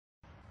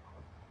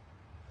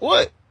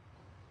What?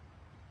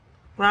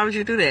 Why would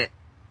you do that?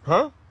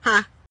 Huh?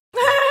 Huh?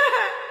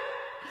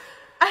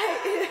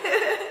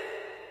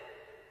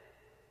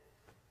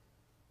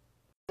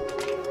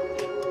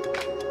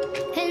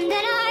 And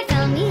then I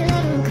found me a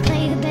lover who could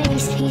play the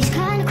bass. He's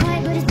kinda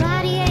quiet, but his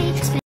body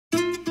aches.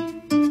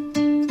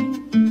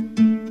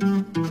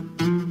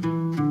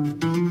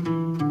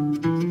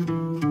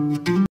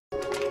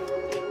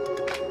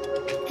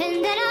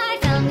 And then I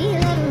found me a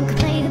lover who could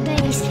play the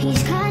bass.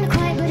 He's kinda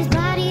quiet, but his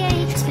body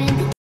aches. Spent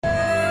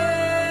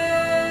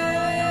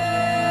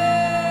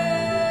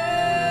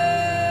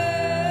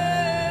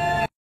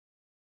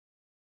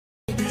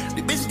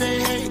the bitch they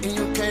hate and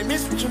you can't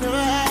miss what you never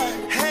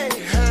had. Hey,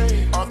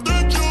 hey, off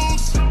the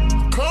juice,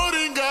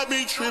 codeine got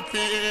me tripping.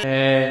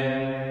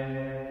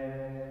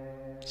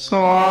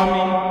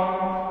 Salami.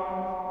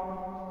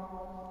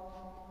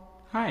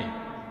 Hi.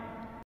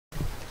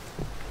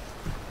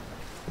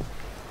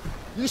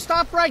 You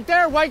stop right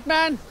there, white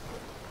man!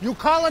 You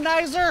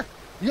colonizer!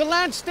 You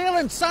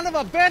land-stealing son of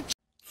a bitch!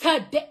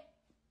 Today.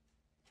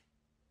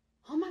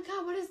 Oh my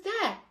God, what is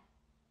that?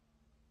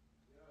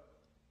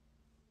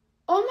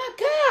 Oh my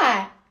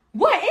God,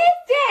 what is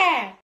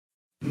that?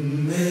 You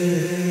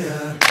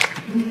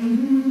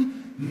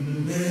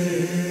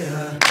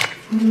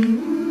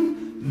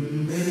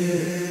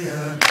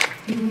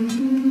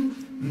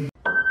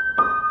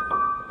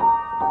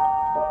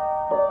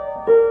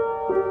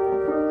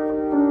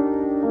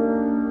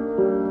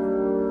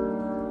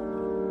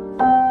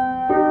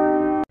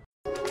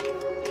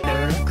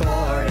wanna go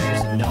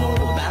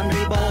around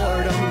the world.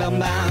 You wanna go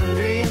around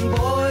the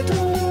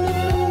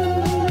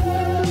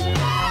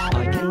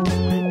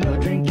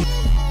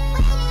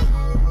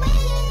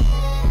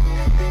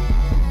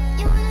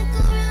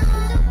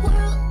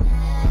world.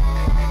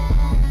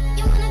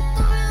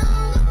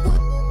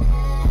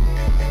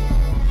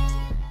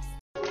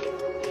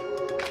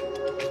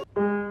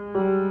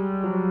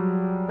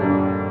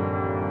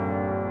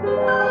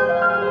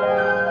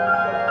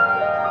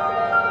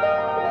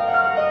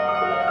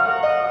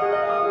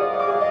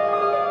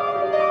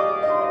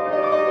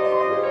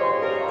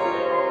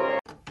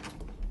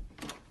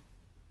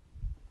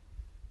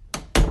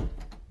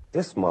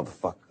 This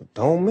motherfucker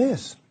don't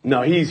miss.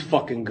 No, he's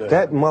fucking good.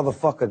 That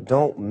motherfucker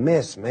don't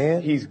miss,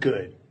 man. He's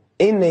good.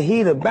 In the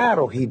heat of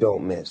battle, he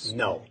don't miss.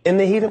 No. In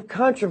the heat of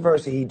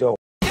controversy, he don't.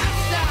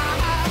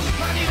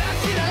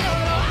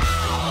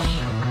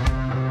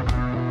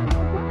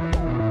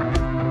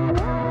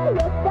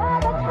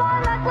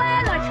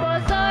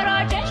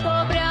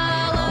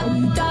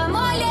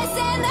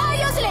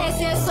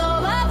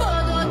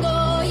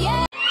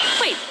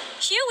 Wait,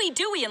 Huey,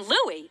 Dewey, and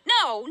Louie?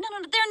 No,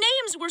 their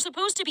names were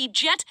supposed to be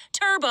Jet,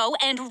 Turbo,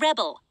 and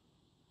Rebel.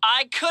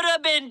 I could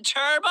have been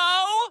Turbo.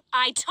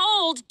 I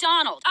told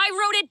Donald. I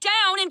wrote it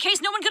down in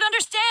case no one could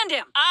understand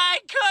him. I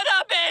could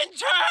have been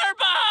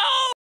Turbo.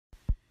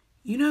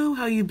 You know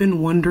how you've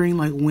been wondering,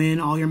 like, when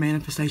all your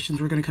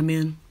manifestations were going to come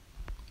in?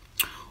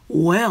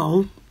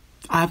 Well,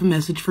 I have a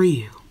message for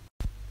you.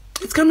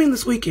 It's coming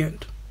this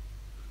weekend.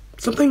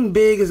 Something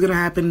big is going to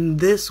happen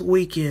this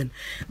weekend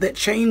that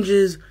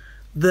changes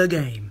the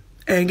game.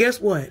 And guess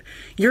what?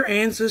 Your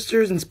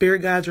ancestors and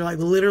spirit guides are like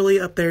literally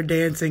up there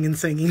dancing and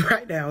singing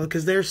right now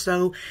because they're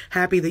so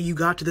happy that you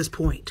got to this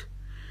point.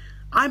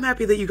 I'm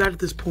happy that you got to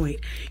this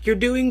point. You're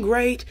doing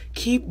great.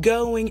 Keep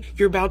going.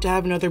 You're about to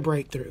have another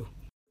breakthrough.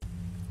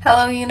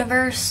 Hello,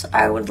 universe.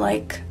 I would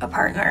like a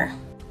partner.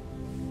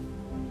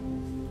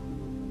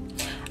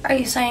 Are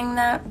you saying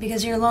that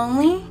because you're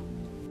lonely?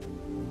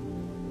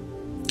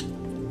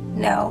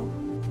 No.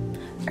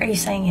 Are you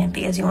saying it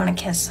because you want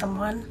to kiss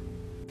someone?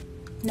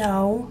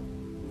 No.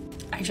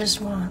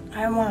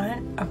 I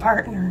want a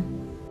partner.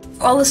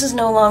 Well, this is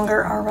no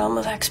longer our realm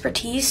of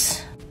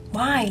expertise.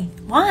 Why?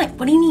 Why?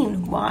 What do you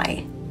mean,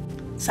 why?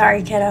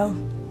 Sorry, kiddo.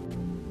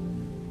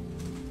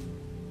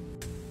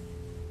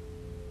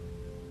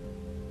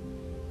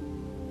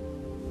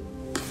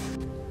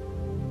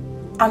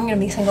 I'm gonna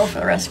be single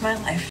for the rest of my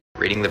life.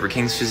 Rating Liver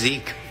King's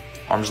physique.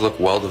 Arms look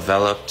well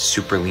developed,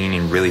 super lean,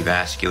 and really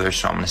vascular,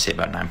 so I'm gonna say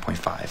about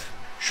 9.5.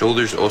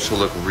 Shoulders also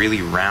look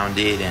really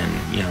rounded and,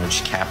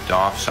 just capped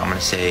off, so I'm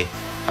gonna say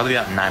probably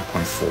about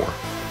 9.4.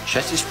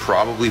 Chest is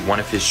probably one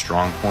of his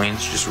strong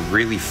points, just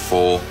really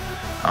full, so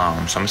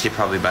I'm gonna say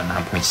probably about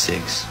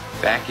 9.6.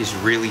 Back is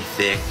really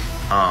thick.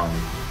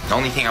 The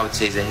only thing I would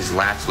say is that his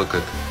lats look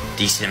a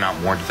decent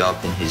amount more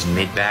developed than his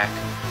mid-back,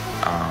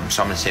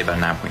 so I'm gonna say about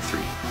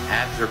 9.3.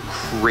 Abs are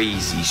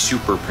crazy,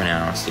 super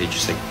pronounced, they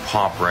just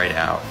pop right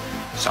out,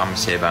 so I'm gonna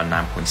say about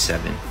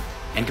 9.7.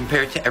 And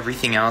compared to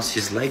everything else,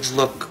 his legs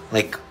look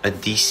like a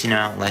decent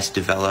amount less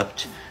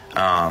developed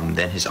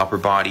than his upper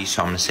body,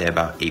 so I'm going to say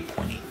about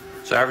 8.8.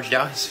 So averaged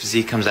out, his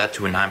physique comes out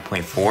to a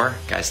 9.4.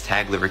 Guys,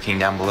 tag Liver King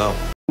down below.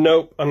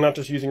 Nope, I'm not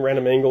just using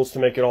random angles to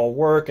make it all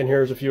work, and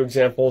here's a few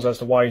examples as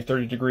to why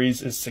 30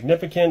 degrees is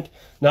significant.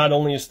 Not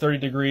only is 30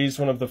 degrees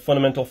one of the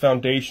fundamental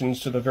foundations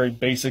to the very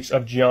basics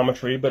of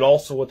geometry, but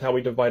also with how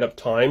we divide up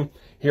time.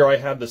 Here I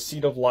have the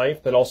seed of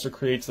life that also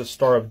creates the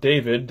Star of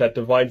David that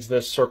divides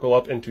this circle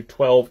up into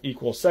 12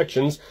 equal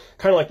sections,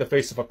 kind of like the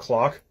face of a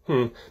clock.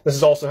 This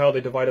is also how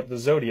they divide up the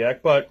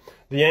zodiac, but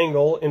the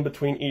angle in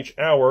between each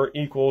hour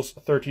equals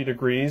 30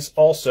 degrees.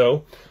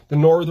 Also, the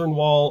northern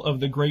wall of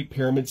the Great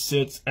Pyramid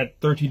sits at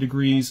 30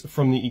 degrees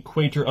from the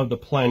equator of the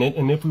planet,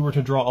 and if we were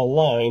to draw a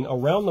line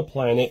around the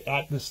planet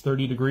at this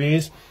 30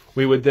 degrees,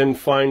 we would then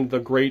find the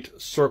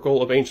great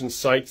circle of ancient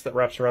sites that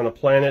wraps around the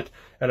planet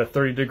at a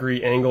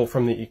 30-degree angle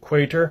from the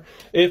equator.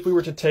 If we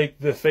were to take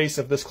the face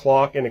of this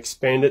clock and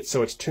expand it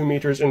so it's 2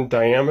 meters in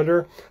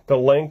diameter, the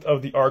length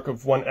of the arc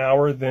of 1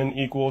 hour then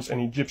equals an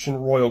Egyptian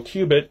royal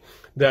cubit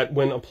that,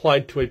 when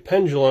applied to a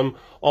pendulum,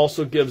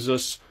 also gives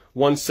us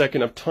 1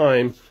 second of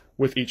time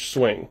with each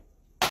swing.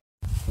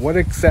 What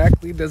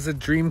exactly does a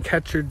dream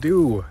catcher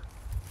do?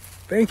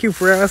 Thank you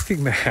for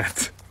asking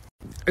that.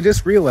 I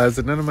just realized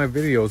that none of my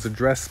videos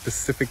address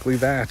specifically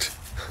that.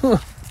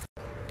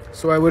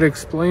 So I would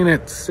explain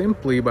it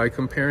simply by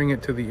comparing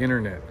it to the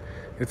internet.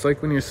 It's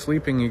like when you're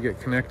sleeping, you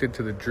get connected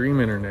to the dream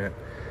internet.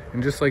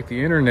 And just like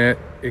the internet,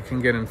 it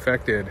can get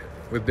infected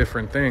with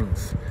different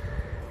things.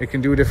 It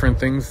can do different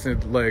things to,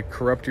 like,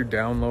 corrupt your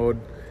download.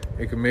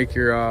 It can make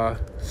your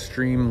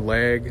stream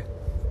lag.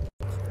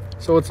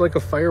 So it's like a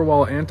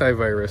firewall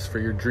antivirus for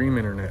your dream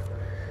internet.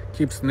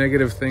 Keeps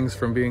negative things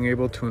from being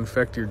able to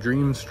infect your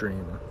dream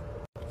stream.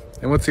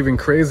 And what's even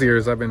crazier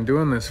is I've been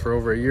doing this for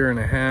over 1.5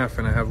 years,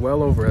 and I have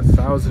well over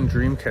 1,000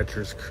 dream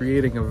catchers,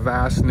 creating a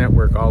vast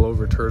network all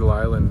over Turtle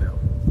Island now.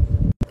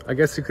 I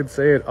guess you could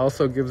say it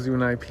also gives you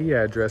an IP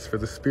address for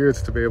the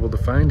spirits to be able to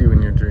find you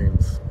in your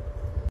dreams.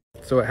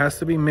 So it has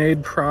to be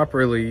made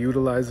properly,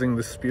 utilizing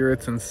the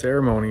spirits and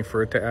ceremony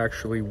for it to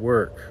actually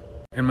work.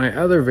 And my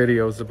other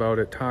videos about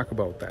it talk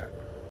about that.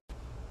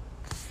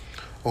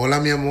 Hola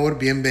mi amor,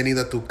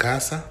 bienvenido a tu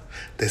casa.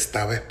 Te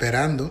estaba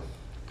esperando.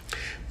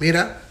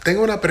 Mira,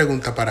 tengo una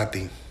pregunta para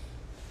ti.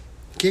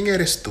 ¿Quién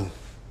eres tú?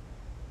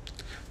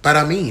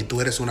 Para mí, tú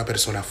eres una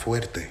persona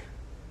fuerte.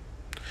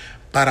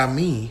 Para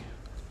mí,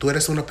 tú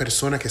eres una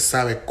persona que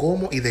sabe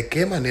cómo y de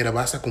qué manera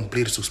vas a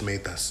cumplir sus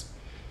metas.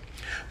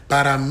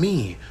 Para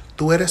mí,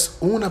 tú eres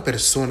una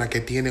persona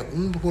que tiene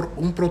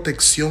un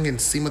protección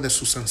encima de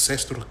sus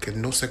ancestros que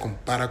no se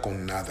compara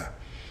con nada.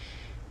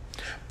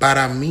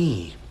 Para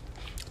mí,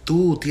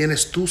 tú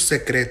tienes tus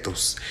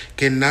secretos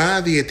que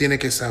nadie tiene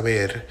que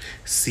saber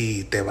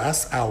si te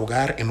vas a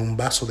ahogar en un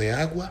vaso de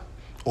agua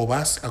o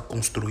vas a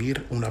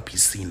construir una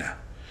piscina.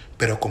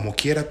 Pero como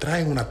quiera,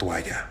 trae una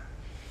toalla.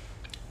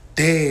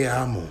 Te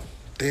amo,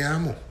 te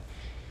amo.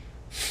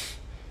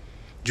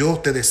 Yo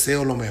te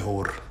deseo lo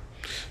mejor.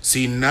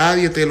 Si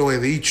nadie te lo he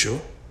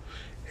dicho,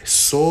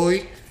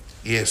 soy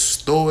y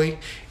estoy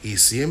y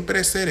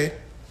siempre seré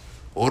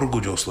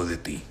orgulloso de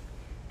ti.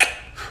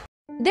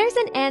 There's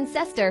an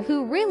ancestor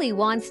who really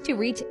wants to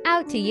reach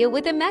out to you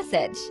with a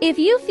message. If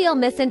you feel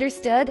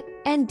misunderstood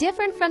and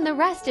different from the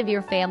rest of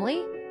your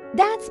family,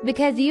 that's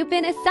because you've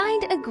been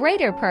assigned a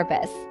greater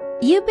purpose.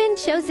 You've been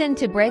chosen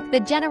to break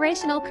the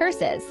generational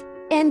curses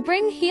and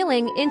bring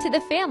healing into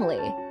the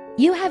family.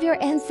 You have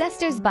your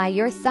ancestors by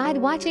your side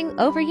watching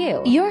over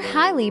you. You're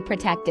highly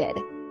protected.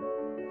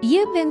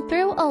 You've been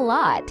through a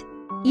lot.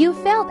 You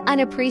felt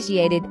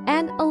unappreciated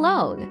and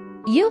alone.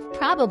 You've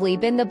probably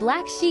been the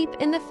black sheep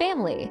in the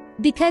family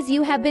because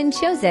you have been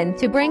chosen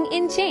to bring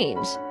in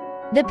change.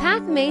 The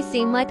path may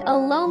seem like a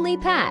lonely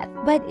path,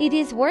 but it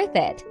is worth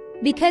it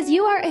because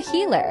you are a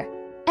healer.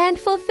 And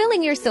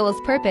fulfilling your soul's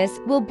purpose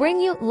will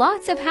bring you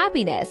lots of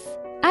happiness.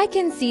 I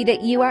can see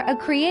that you are a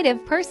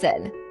creative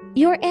person.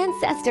 Your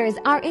ancestors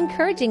are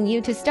encouraging you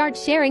to start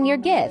sharing your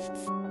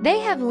gifts. They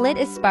have lit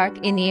a spark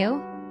in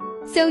you.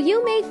 So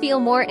you may feel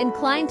more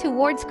inclined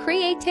towards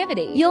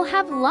creativity. You'll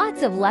have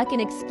lots of luck in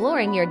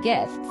exploring your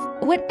gifts.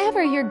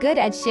 Whatever you're good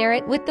at, share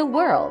it with the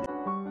world.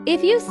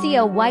 If you see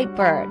a white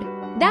bird,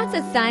 that's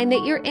a sign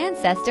that your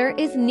ancestor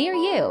is near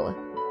you.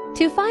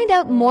 To find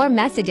out more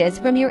messages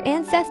from your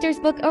ancestors,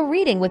 book a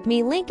reading with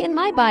me, link in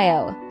my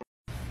bio.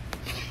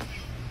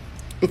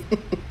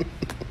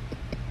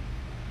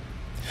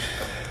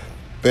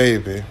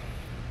 Baby,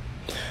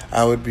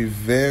 I would be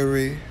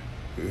very,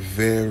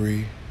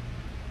 very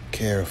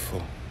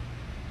careful.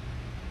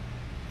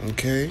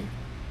 Okay?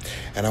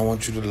 And I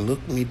want you to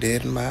look me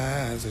dead in my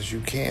eyes as you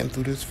can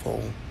through this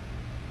phone.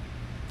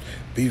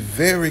 Be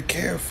very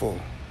careful.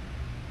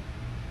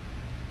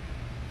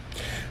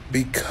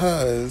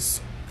 Because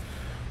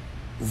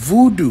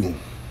voodoo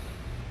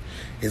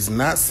is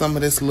not some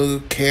of this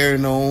little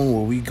carrying on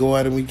where we go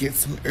out and we get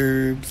some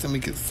herbs and we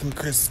get some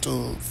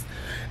crystals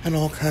and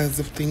all kinds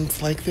of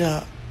things like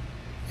that.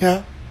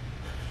 Yeah?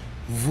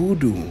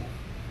 Voodoo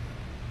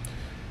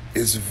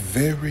is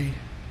very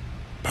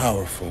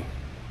powerful.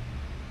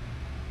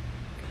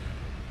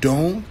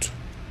 Don't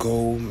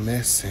go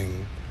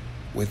messing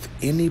with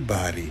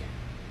anybody.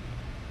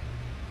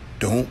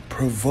 Don't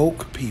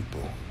provoke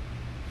people.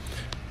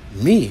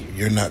 Me,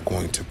 you're not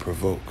going to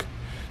provoke.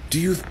 Do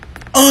you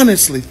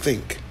honestly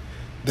think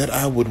that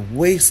I would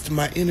waste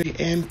my energy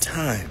and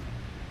time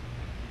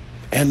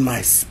and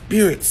my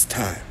spirit's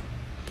time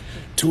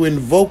to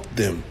invoke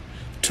them,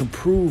 to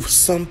prove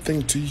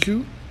something to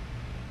you?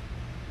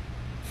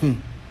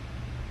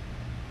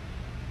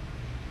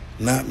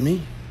 Not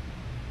me.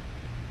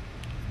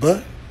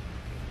 But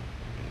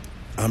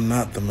I'm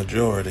not the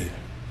majority.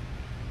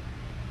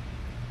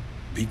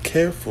 Be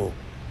careful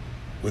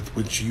with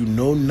which you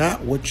know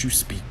not what you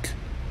speak.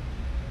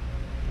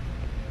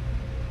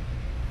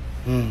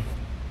 Where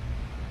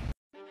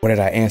did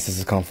our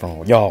ancestors come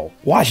from? Y'all,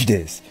 watch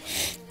this.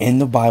 In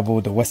the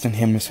Bible, the Western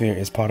Hemisphere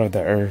is part of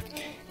the earth,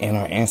 and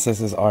our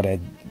ancestors are the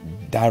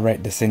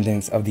direct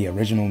descendants of the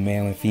original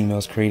male and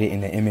females created in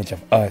the image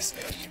of us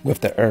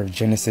with the earth.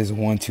 Genesis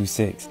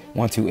 1:26,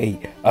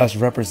 1:8. Us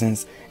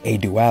represents a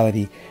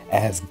duality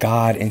as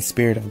God and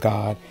spirit of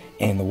God,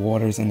 and the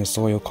waters and the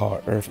soil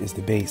called earth is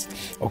the base.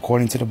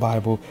 According to the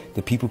Bible,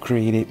 the people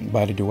created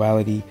by the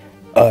duality,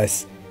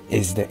 us,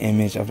 is the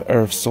image of the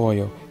earth,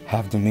 soil,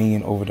 have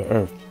dominion over the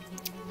earth.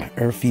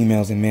 Earth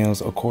females and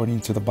males, according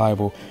to the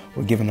Bible,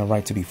 were given the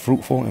right to be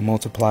fruitful and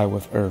multiply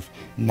with earth,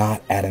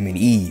 not Adam and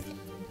Eve.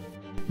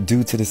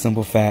 Due to the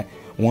simple fact,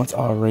 once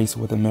our race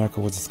with America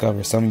was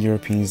discovered, some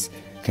Europeans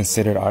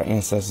considered our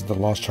ancestors the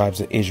lost tribes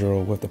of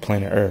Israel with the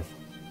planet Earth.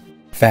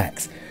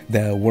 Facts.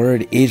 The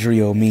word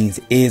Israel means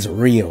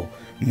Israel,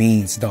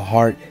 means the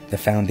heart, the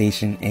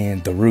foundation,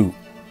 and the root.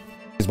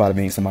 It's about to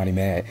make somebody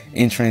mad.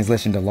 In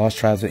translation, the lost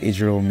tribes of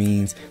Israel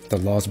means the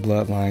lost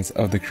bloodlines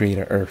of the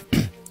creator Earth.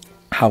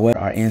 However,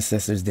 our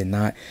ancestors did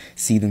not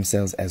see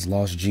themselves as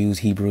lost Jews,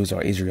 Hebrews,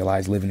 or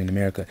Israelites living in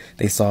America.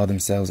 They saw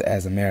themselves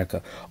as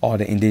America. All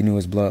the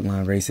indigenous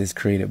bloodline races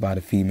created by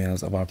the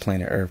females of our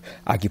planet Earth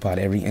occupied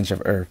every inch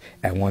of Earth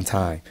at one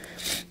time.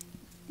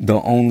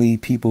 The only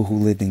people who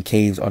lived in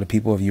caves are the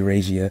people of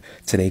Eurasia,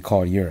 today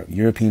called Europe.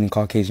 European and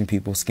Caucasian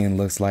people's skin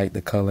looks like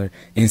the color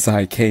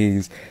inside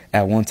caves.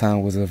 At one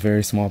time was a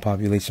very small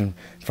population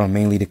from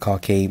mainly the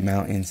Caucasus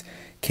Mountains,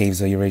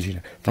 caves of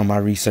Eurasia. From my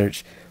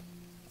research,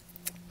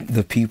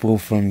 the people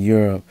from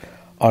Europe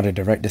are the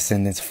direct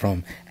descendants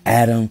from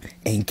Adam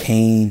and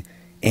Cain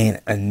and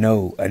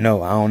Noah. I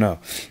don't know.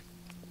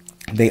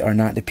 They are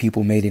not the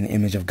people made in the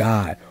image of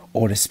God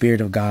or the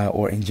spirit of God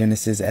or in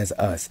Genesis as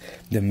us.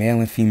 The male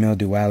and female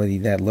duality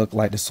that look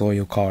like the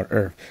soil called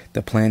earth.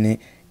 The planet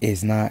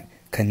is not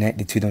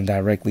connected to them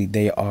directly.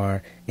 They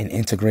are an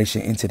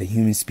integration into the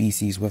human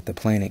species with the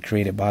planet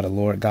created by the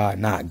Lord God,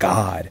 not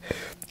God,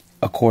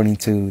 according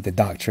to the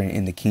doctrine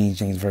in the King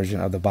James Version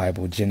of the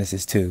Bible,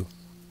 Genesis 2.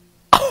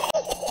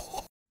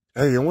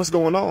 Hey, and what's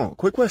going on?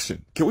 Quick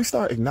question. Can we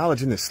start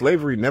acknowledging that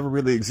slavery never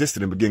really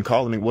existed and begin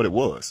calling it what it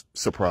was?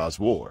 Surprise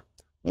war.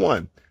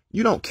 1.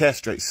 You don't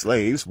castrate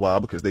slaves. Why?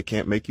 Because they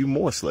can't make you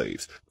more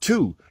slaves.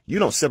 2. You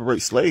don't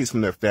separate slaves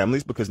from their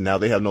families because now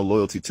they have no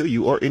loyalty to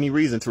you or any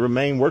reason to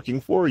remain working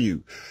for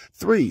you.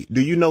 3.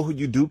 Do you know who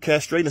you do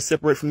castrate and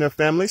separate from their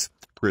families?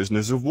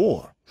 Prisoners of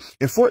war.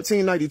 In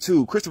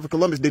 1492, Christopher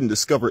Columbus didn't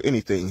discover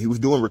anything. He was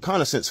doing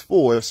reconnaissance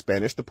for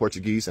Spanish, the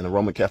Portuguese, and the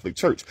Roman Catholic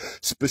Church,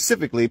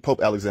 specifically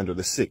Pope Alexander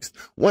VI.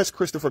 Once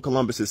Christopher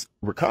Columbus's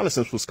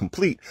reconnaissance was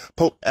complete,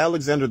 Pope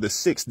Alexander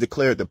VI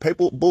declared the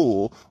papal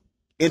bull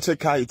Inter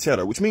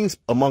Caetera, which means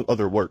among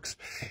other works.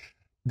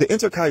 The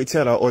Inter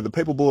Caetera, or the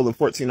papal bull in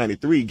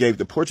 1493, gave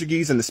the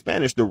Portuguese and the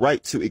Spanish the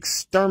right to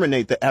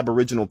exterminate the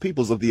aboriginal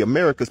peoples of the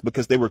Americas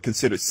because they were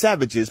considered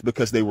savages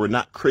because they were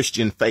not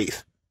Christian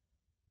faith.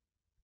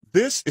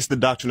 This is the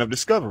doctrine of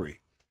discovery.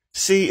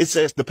 See, it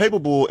says the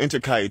papal bull Inter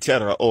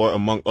Caetera, or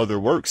among other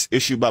works,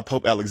 issued by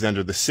Pope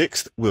Alexander VI,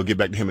 we'll get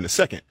back to him in a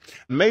second,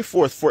 May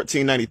 4th,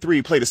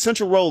 1493, played a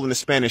central role in the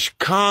Spanish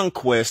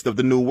conquest of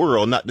the New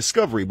World, not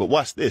discovery. But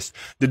watch this.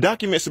 The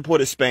document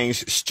supported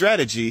Spain's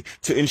strategy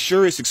to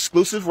ensure its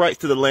exclusive rights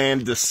to the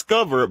land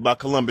discovered by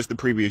Columbus the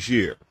previous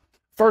year.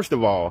 First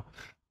of all,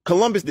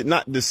 Columbus did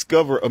not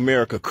discover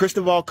America.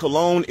 Cristobal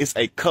Colon is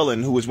a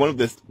Cullen who is one of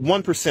the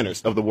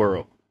 1%ers of the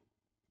world.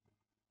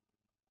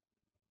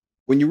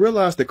 When you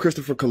realize that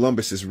Christopher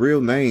Columbus's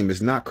real name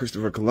is not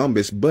Christopher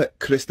Columbus, but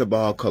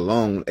Cristobal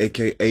Colon,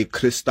 aka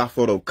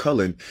Cristoforo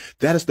Cullen,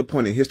 that is the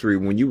point in history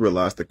when you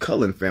realize the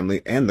Cullen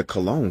family and the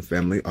Colon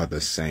family are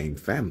the same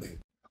family.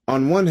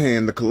 On one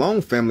hand, the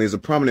Colon family is a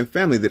prominent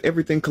family that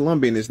everything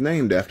Colombian is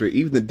named after,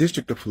 even the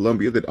District of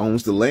Columbia that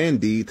owns the land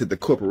deed to the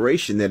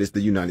corporation that is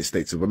the United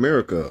States of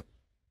America.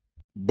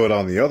 But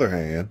on the other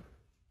hand,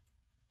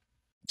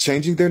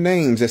 changing their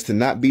names as to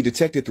not be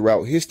detected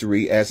throughout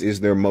history, as is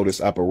their modus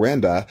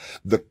operandi,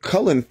 the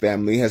Cullen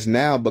family has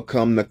now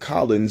become the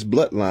Collins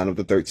bloodline of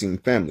the 13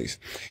 families.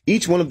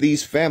 Each one of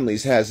these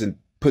families has a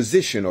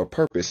position or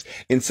purpose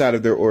inside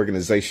of their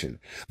organization.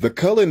 The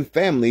Cullen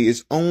family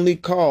is only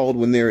called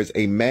when there is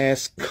a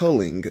mass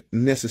culling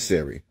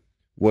necessary.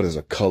 What is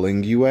a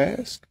culling, you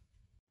ask?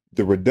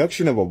 The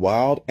reduction of a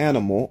wild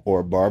animal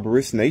or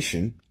barbarous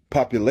nation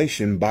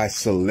population by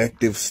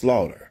selective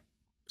slaughter.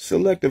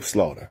 Selective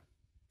slaughter.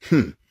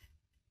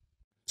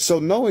 So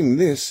knowing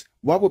this,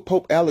 why would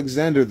Pope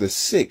Alexander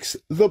VI,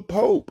 the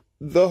Pope,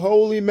 the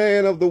holy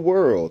man of the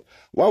world,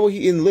 why would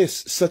he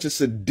enlist such a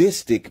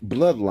sadistic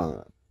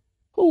bloodline?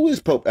 Who is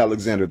Pope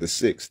Alexander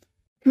VI?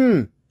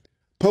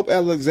 Pope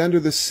Alexander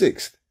VI,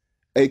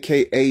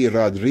 aka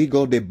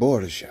Rodrigo de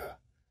Borgia,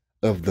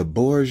 of the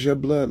Borgia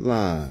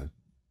bloodline.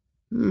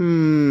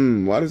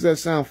 Why does that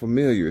sound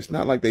familiar? It's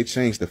not like they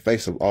changed the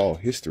face of all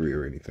history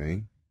or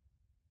anything.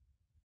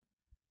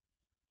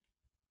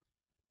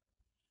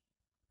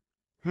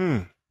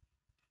 Where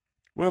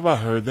have I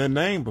heard that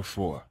name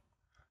before?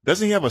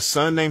 Doesn't he have a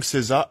son named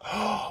Cesar?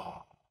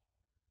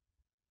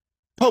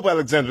 Pope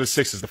Alexander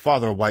VI is the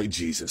father of white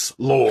Jesus.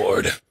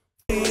 Lord.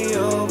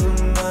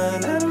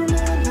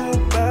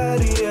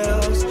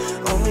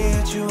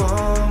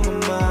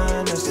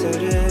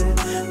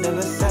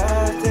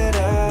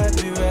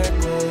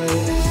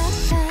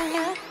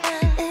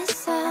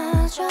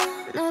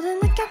 너도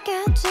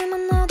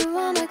느꼈겠지만 나도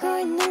원하고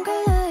있는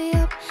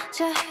걸로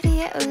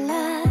자리에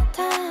올라